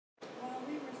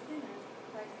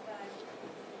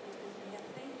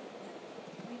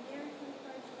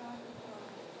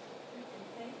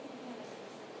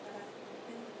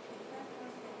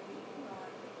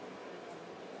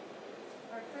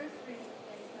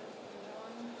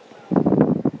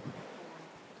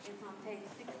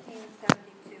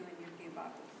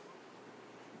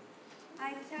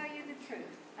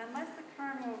truth. Unless the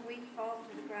kernel of wheat falls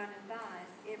to the ground and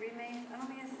dies, it remains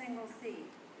only a single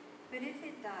seed. But if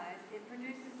it dies, it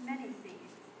produces many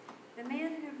seeds. The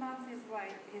man who loves his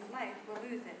life will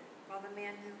lose it, while the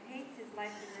man who hates his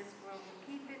life in this world will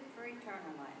keep it for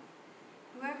eternal life.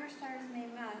 Whoever serves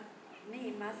me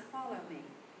must follow me,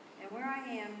 and where I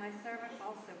am, my servant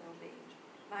also will be.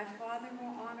 My Father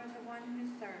will honor the one who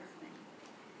serves me.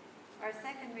 Our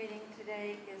second reading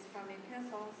today is from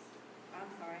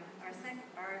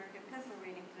our epistle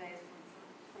reading today is from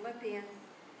Philippians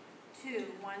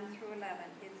 2, 1 through 11.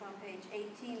 It's on page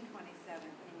 1827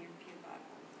 in your pew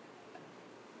Bible.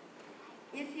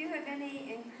 If you have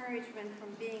any encouragement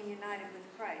from being united with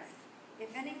Christ,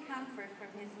 if any comfort from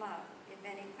his love, if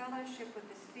any fellowship with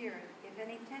the Spirit, if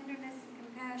any tenderness and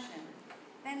compassion,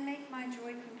 then make my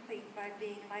joy complete by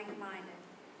being like-minded,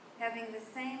 having the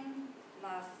same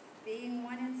love, being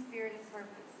one in spirit and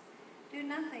purpose. Do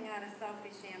nothing out of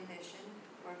selfish ambition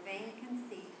or vain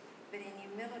conceit, but in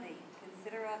humility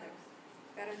consider others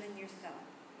better than yourself.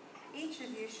 Each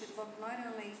of you should look not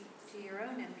only to your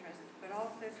own interest, but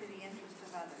also to the interest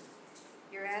of others.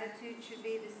 Your attitude should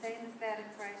be the same as that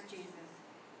of Christ Jesus,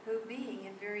 who, being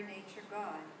in very nature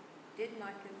God, did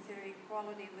not consider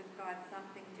equality with God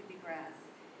something to be grasped,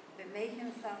 but made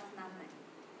himself nothing,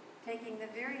 taking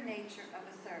the very nature of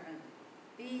a servant,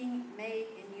 being made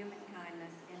in human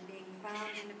kindness, and being found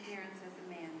in appearance as a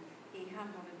man, he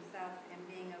humbled himself, and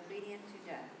being obedient to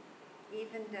death,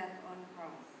 even death on the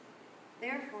cross.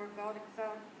 Therefore God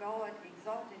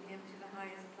exalted him to the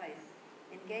highest place,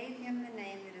 and gave him the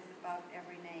name that is above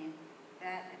every name,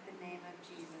 that at the name of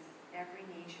Jesus every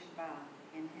knee should bow,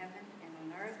 in heaven and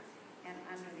on earth and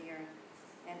under the earth,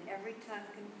 and every tongue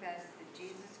confess that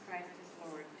Jesus Christ is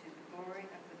Lord, to the glory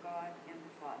of the God and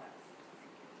the Father.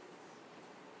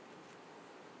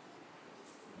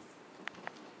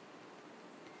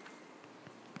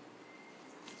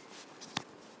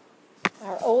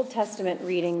 Our Old Testament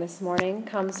reading this morning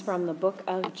comes from the book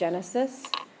of Genesis.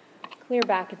 Clear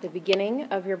back at the beginning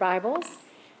of your Bibles,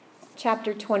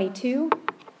 chapter 22,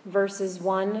 verses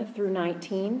 1 through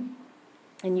 19.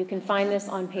 And you can find this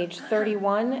on page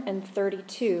 31 and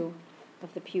 32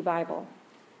 of the Pew Bible.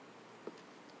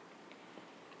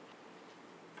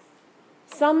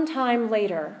 Sometime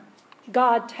later,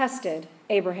 God tested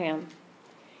Abraham.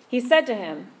 He said to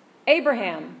him,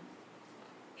 "Abraham."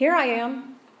 "Here I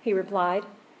am," he replied.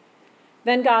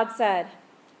 Then God said,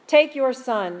 "Take your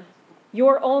son,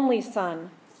 your only son,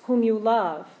 whom you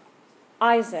love,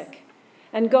 Isaac,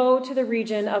 and go to the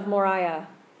region of Moriah.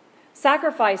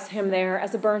 Sacrifice him there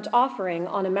as a burnt offering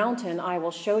on a mountain I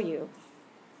will show you."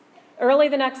 Early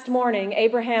the next morning,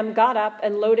 Abraham got up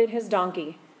and loaded his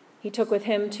donkey. He took with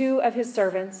him 2 of his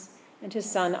servants and his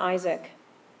son Isaac.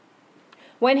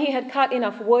 When he had cut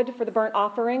enough wood for the burnt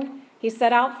offering, he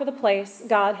set out for the place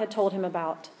God had told him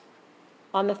about.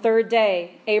 On the 3rd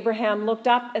day, Abraham looked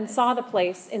up and saw the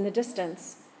place in the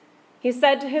distance. He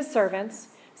said to his servants,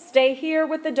 "Stay here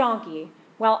with the donkey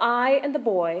while I and the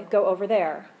boy go over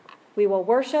there. We will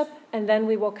worship, and then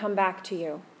we will come back to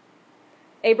you."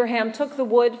 Abraham took the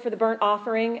wood for the burnt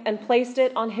offering and placed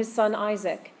it on his son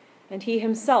Isaac, and he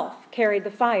himself carried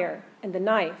the fire and the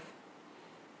knife.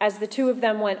 As the 2 of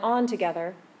them went on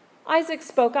together, Isaac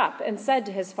spoke up and said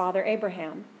to his father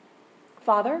Abraham,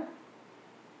 "Father?"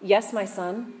 "Yes, my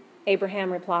son,"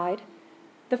 Abraham replied.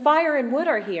 "The fire and wood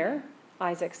are here,"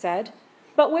 Isaac said,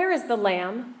 "but where is the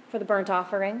lamb for the burnt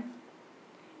offering?"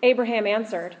 Abraham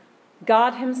answered,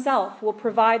 "God himself will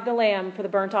provide the lamb for the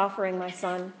burnt offering, my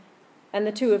son." And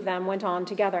the 2 of them went on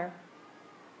together.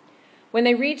 When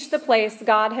they reached the place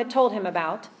God had told him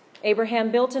about,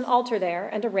 Abraham built an altar there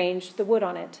and arranged the wood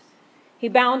on it. He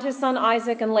bound his son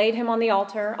Isaac and laid him on the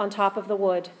altar on top of the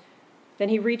wood. Then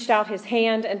he reached out his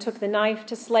hand and took the knife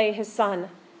to slay his son.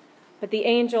 But the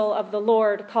angel of the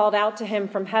Lord called out to him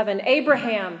from heaven,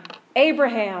 "Abraham,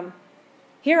 Abraham!"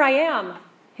 "Here I am,"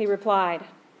 he replied.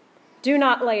 "Do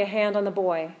not lay a hand on the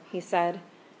boy," he said.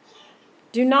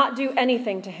 "Do not do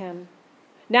anything to him.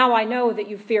 Now I know that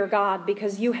you fear God,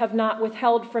 because you have not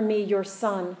withheld from me your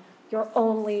son, your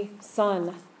only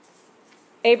son."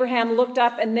 Abraham looked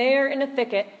up, and there in a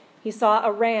thicket he saw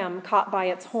a ram caught by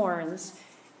its horns.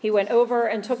 He went over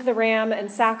and took the ram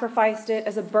and sacrificed it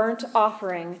as a burnt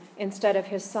offering instead of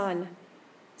his son.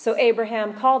 So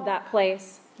Abraham called that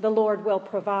place, "The Lord will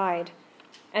provide."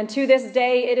 And to this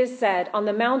day it is said, "On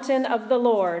the mountain of the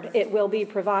Lord it will be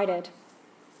provided."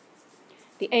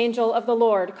 The angel of the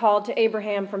Lord called to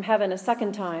Abraham from heaven a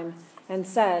second time and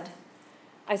said,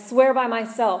 "I swear by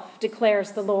myself,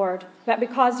 declares the Lord, that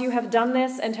because you have done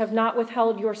this and have not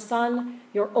withheld your son,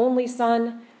 your only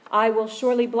son, I will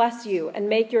surely bless you and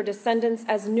make your descendants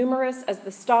as numerous as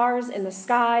the stars in the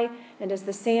sky and as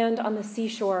the sand on the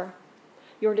seashore.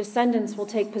 Your descendants will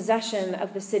take possession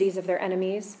of the cities of their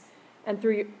enemies, and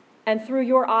through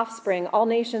your offspring all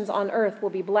nations on earth will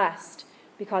be blessed,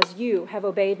 because you have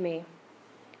obeyed me."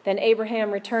 Then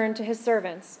Abraham returned to his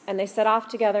servants, and they set off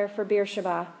together for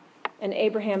Beersheba, and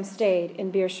Abraham stayed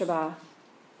in Beersheba.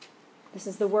 This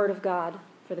is the word of God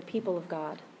for the people of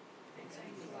God.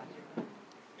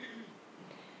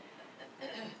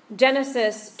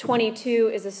 Genesis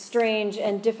 22 is a strange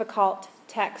and difficult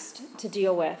text to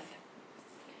deal with.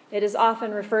 It is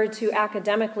often referred to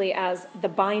academically as the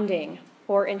binding,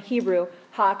 or in Hebrew,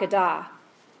 ha'akadah,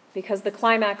 because the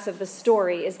climax of the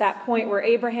story is that point where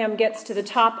Abraham gets to the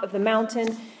top of the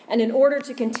mountain, and in order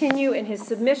to continue in his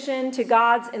submission to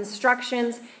God's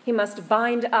instructions, he must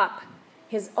bind up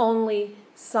his only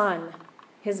son,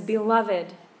 his beloved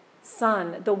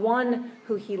son, the one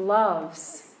who he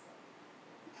loves.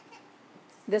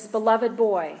 This beloved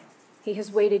boy, he has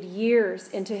waited years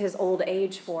into his old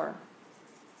age for.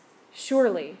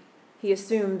 Surely, he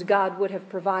assumed God would have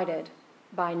provided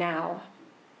by now,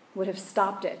 would have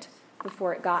stopped it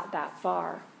before it got that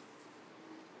far.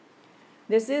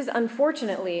 This is,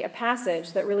 unfortunately, a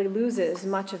passage that really loses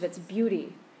much of its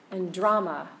beauty and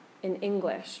drama in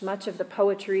English, much of the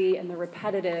poetry and the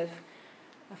repetitive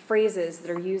phrases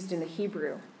that are used in the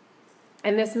Hebrew.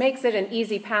 And this makes it an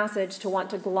easy passage to want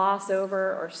to gloss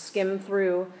over or skim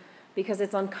through because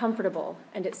it's uncomfortable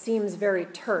and it seems very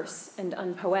terse and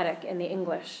unpoetic in the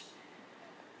English.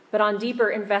 But on deeper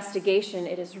investigation,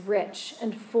 it is rich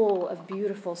and full of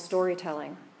beautiful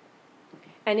storytelling.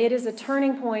 And it is a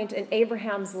turning point in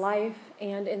Abraham's life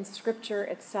and in Scripture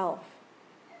itself.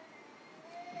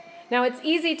 Now, it's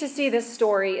easy to see this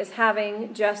story as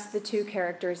having just the two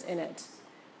characters in it,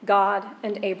 God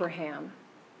and Abraham.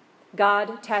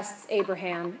 God tests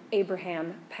Abraham,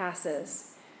 Abraham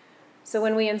passes. So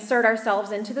when we insert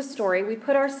ourselves into the story, we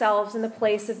put ourselves in the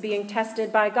place of being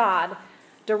tested by God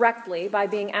directly by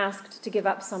being asked to give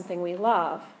up something we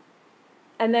love.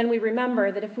 And then we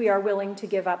remember that if we are willing to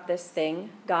give up this thing,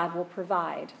 God will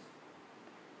provide.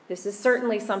 This is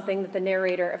certainly something that the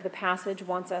narrator of the passage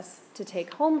wants us to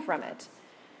take home from it.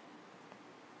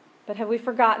 But have we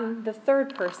forgotten the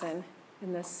third person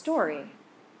in this story?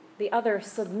 The other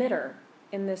submitter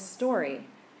in this story?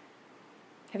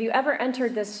 Have you ever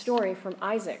entered this story from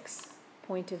Isaac's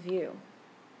point of view?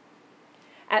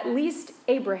 At least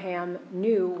Abraham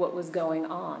knew what was going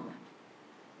on.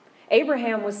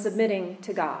 Abraham was submitting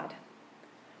to God.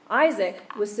 Isaac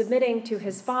was submitting to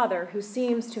his father, who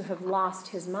seems to have lost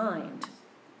his mind.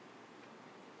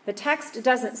 The text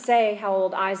doesn't say how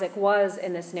old Isaac was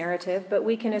in this narrative, but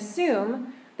we can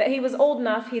assume that he was old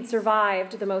enough he'd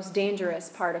survived the most dangerous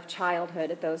part of childhood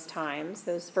at those times,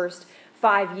 those first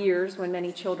 5 years when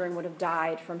many children would have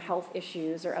died from health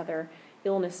issues or other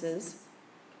illnesses.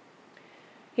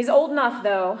 He's old enough,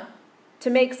 though, to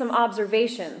make some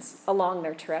observations along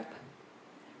their trip,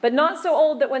 but not so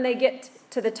old that when they get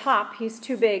to the top, he's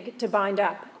too big to bind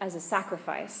up as a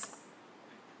sacrifice.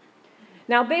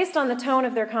 Now, based on the tone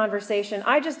of their conversation,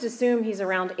 I just assume he's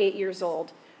around 8 years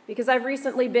old, because I've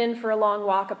recently been for a long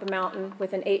walk up a mountain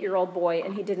with an 8-year-old boy,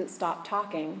 and he didn't stop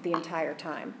talking the entire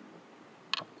time.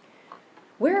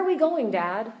 "Where are we going,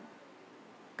 Dad?"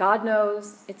 "God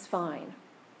knows, it's fine."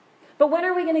 "But when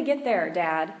are we going to get there,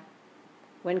 Dad?"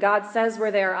 "When God says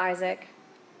we're there, Isaac."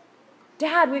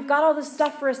 "Dad, we've got all this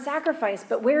stuff for a sacrifice,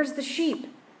 but where's the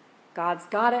sheep?" "God's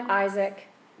got it, Isaac.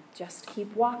 Just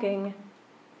keep walking."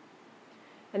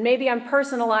 And maybe I'm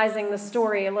personalizing the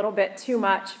story a little bit too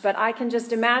much, but I can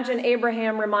just imagine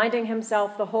Abraham reminding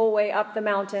himself the whole way up the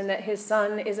mountain that his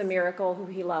son is a miracle who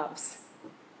he loves.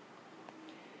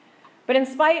 But in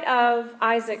spite of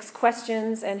Isaac's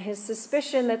questions and his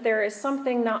suspicion that there is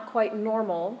something not quite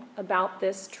normal about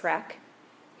this trek,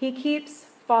 he keeps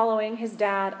following his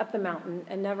dad up the mountain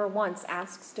and never once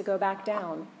asks to go back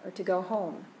down or to go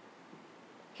home.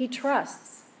 He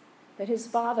trusts that his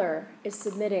father is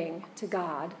submitting to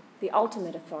God, the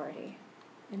ultimate authority,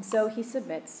 and so he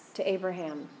submits to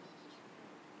Abraham.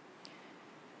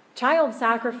 Child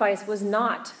sacrifice was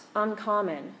not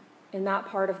uncommon in that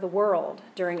part of the world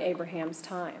during Abraham's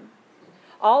time.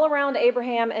 All around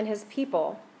Abraham and his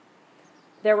people,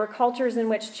 there were cultures in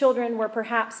which children were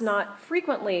perhaps not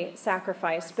frequently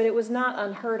sacrificed, but it was not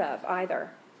unheard of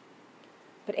either.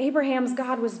 But Abraham's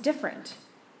God was different.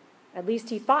 At least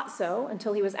he thought so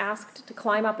until he was asked to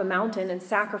climb up a mountain and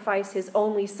sacrifice his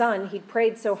only son he'd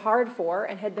prayed so hard for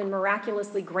and had been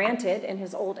miraculously granted in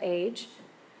his old age.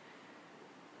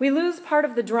 We lose part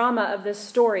of the drama of this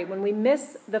story when we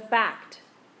miss the fact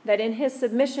that in his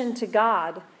submission to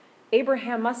God,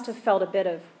 Abraham must have felt a bit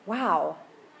of, wow,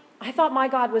 I thought my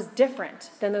God was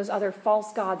different than those other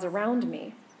false gods around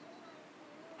me.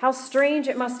 How strange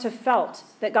it must have felt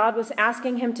that God was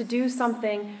asking him to do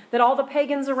something that all the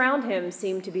pagans around him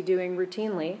seemed to be doing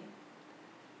routinely.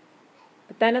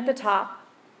 But then at the top,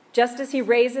 just as he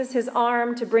raises his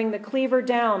arm to bring the cleaver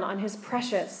down on his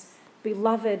precious,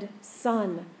 beloved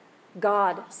son,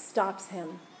 God stops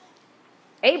him.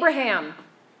 "Abraham!"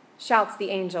 shouts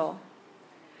the angel.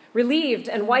 Relieved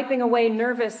and wiping away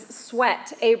nervous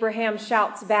sweat, Abraham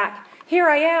shouts back, "Here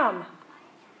I am."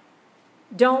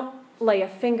 Don't lay a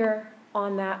finger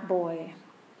on that boy.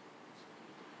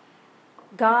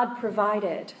 God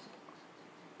provided,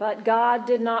 but God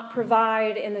did not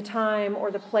provide in the time or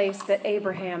the place that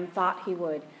Abraham thought he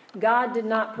would. God did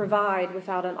not provide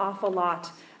without an awful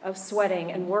lot of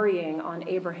sweating and worrying on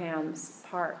Abraham's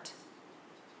part.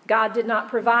 God did not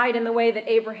provide in the way that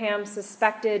Abraham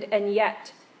suspected, and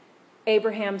yet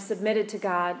Abraham submitted to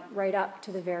God right up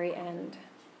to the very end.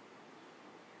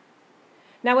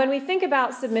 Now, when we think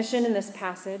about submission in this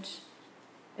passage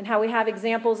and how we have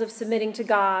examples of submitting to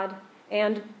God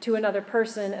and to another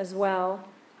person as well,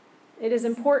 it is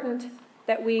important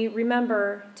that we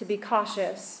remember to be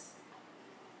cautious,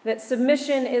 that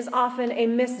submission is often a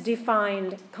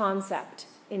misdefined concept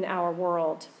in our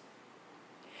world.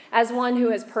 As one who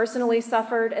has personally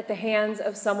suffered at the hands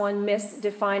of someone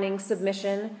misdefining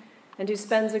submission, and who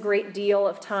spends a great deal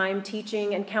of time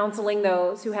teaching and counseling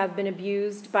those who have been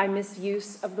abused by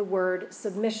misuse of the word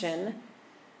submission,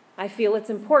 I feel it's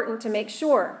important to make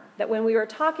sure that when we are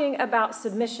talking about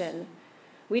submission,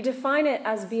 we define it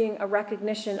as being a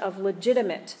recognition of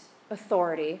legitimate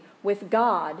authority with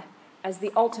God as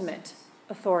the ultimate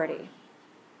authority.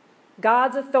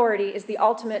 God's authority is the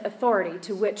ultimate authority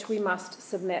to which we must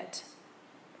submit.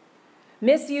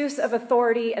 Misuse of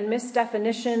authority and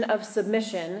misdefinition of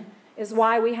submission is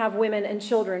why we have women and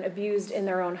children abused in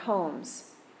their own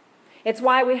homes. It's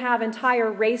why we have entire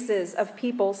races of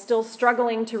people still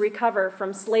struggling to recover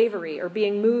from slavery or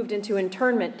being moved into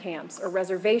internment camps or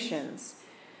reservations.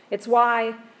 It's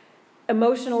why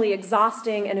emotionally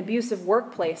exhausting and abusive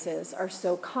workplaces are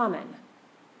so common.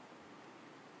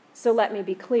 So let me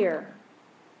be clear.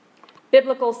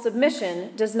 Biblical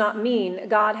submission does not mean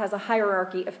God has a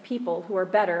hierarchy of people who are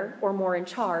better or more in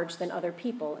charge than other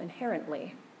people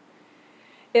inherently.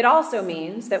 It also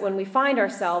means that when we find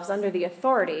ourselves under the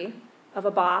authority of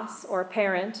a boss or a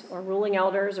parent or ruling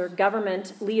elders or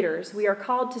government leaders, we are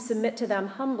called to submit to them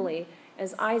humbly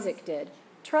as Isaac did,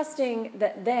 trusting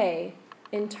that they,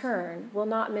 in turn, will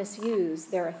not misuse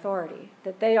their authority,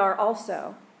 that they are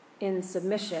also in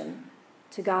submission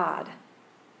to God,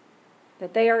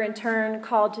 that they are in turn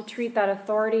called to treat that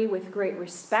authority with great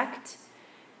respect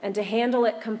and to handle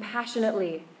it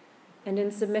compassionately and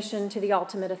in submission to the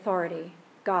ultimate authority,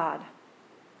 God.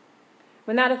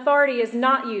 When that authority is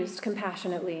not used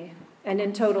compassionately and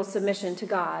in total submission to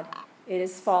God, it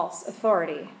is false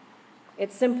authority.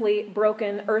 It's simply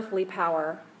broken earthly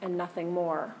power and nothing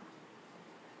more.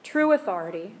 True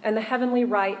authority and the heavenly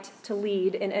right to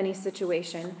lead in any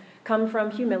situation come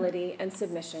from humility and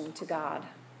submission to God.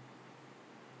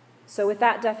 So with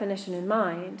that definition in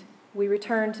mind, we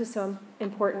return to some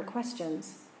important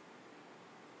questions.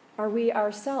 Are we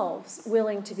ourselves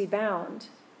willing to be bound,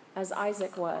 as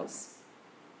Isaac was?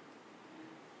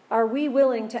 Are we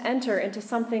willing to enter into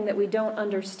something that we don't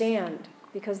understand,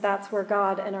 because that's where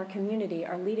God and our community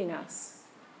are leading us?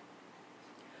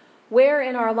 Where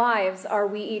in our lives are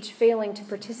we each failing to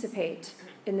participate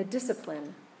in the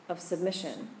discipline of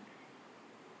submission?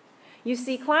 You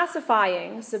see,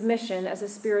 classifying submission as a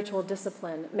spiritual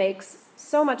discipline makes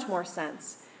so much more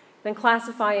sense than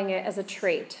classifying it as a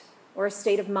trait or a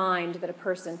state of mind that a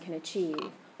person can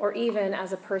achieve, or even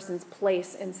as a person's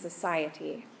place in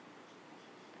society.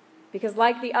 Because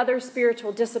like the other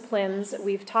spiritual disciplines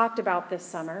we've talked about this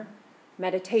summer,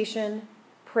 meditation,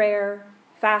 prayer,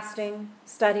 fasting,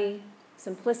 study,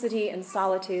 simplicity, and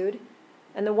solitude,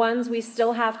 and the ones we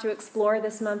still have to explore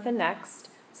this month and next,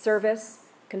 service,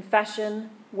 confession,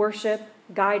 worship,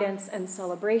 guidance, and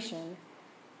celebration,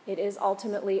 it is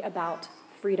ultimately about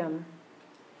freedom.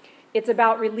 It's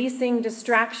about releasing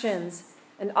distractions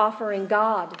and offering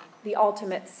God the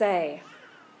ultimate say.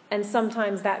 And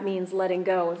sometimes that means letting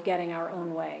go of getting our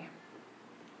own way.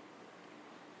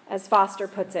 As Foster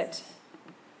puts it,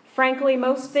 frankly,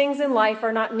 most things in life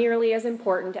are not nearly as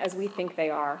important as we think they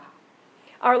are.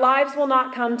 Our lives will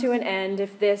not come to an end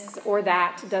if this or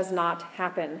that does not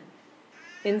happen.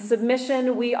 In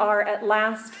submission, we are at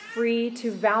last free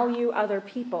to value other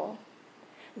people.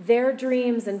 Their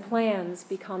dreams and plans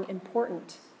become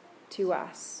important. to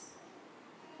us.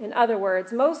 In other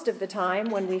words, most of the time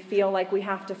when we feel like we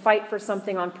have to fight for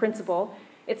something on principle,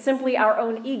 it's simply our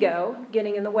own ego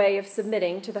getting in the way of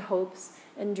submitting to the hopes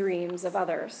and dreams of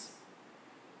others.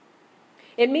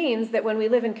 It means that when we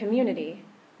live in community,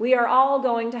 we are all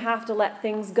going to have to let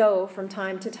things go from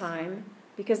time to time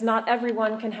because not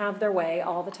everyone can have their way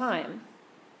all the time.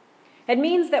 It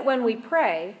means that when we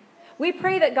pray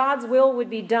that God's will would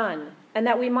be done and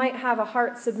that we might have a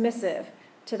heart submissive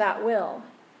to that will.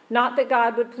 Not that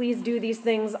God would please do these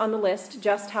things on the list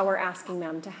just how we're asking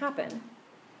them to happen.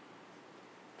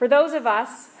 For those of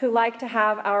us who like to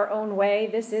have our own way,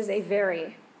 this is a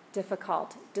very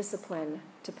difficult discipline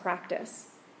to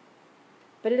practice.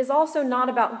 But it is also not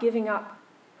about giving up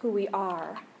who we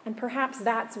are. And perhaps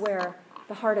that's where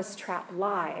the hardest trap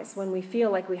lies, when we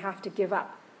feel like we have to give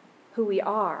up who we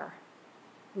are.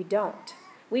 We don't.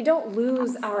 We don't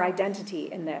lose our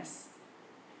identity in this.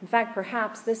 In fact,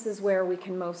 perhaps this is where we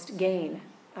can most gain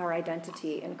our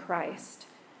identity in Christ.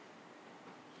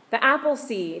 The apple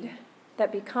seed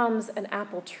that becomes an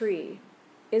apple tree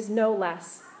is no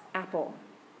less apple.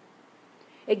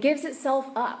 It gives itself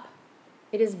up.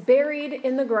 It is buried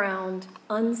in the ground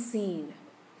unseen,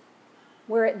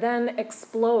 where it then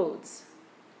explodes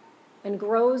and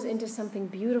grows into something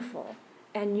beautiful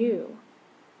and new,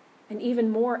 and even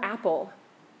more apple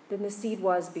than the seed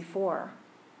was before.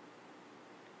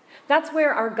 That's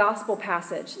where our gospel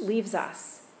passage leaves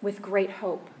us with great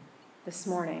hope this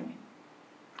morning.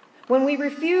 When we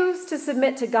refuse to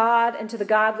submit to God and to the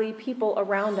godly people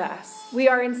around us, we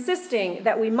are insisting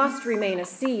that we must remain a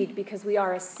seed because we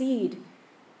are a seed.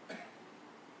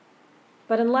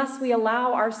 But unless we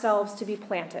allow ourselves to be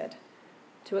planted,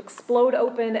 to explode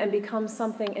open and become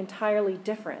something entirely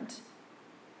different,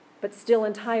 but still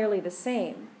entirely the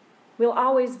same, we'll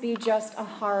always be just a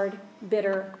hard,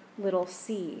 bitter little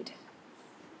seed.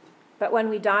 But when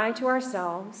we die to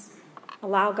ourselves,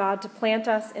 allow God to plant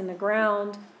us in the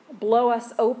ground, blow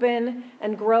us open,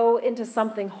 and grow into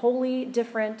something wholly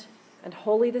different and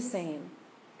wholly the same,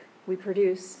 we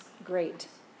produce great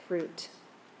fruit.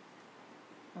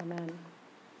 Amen.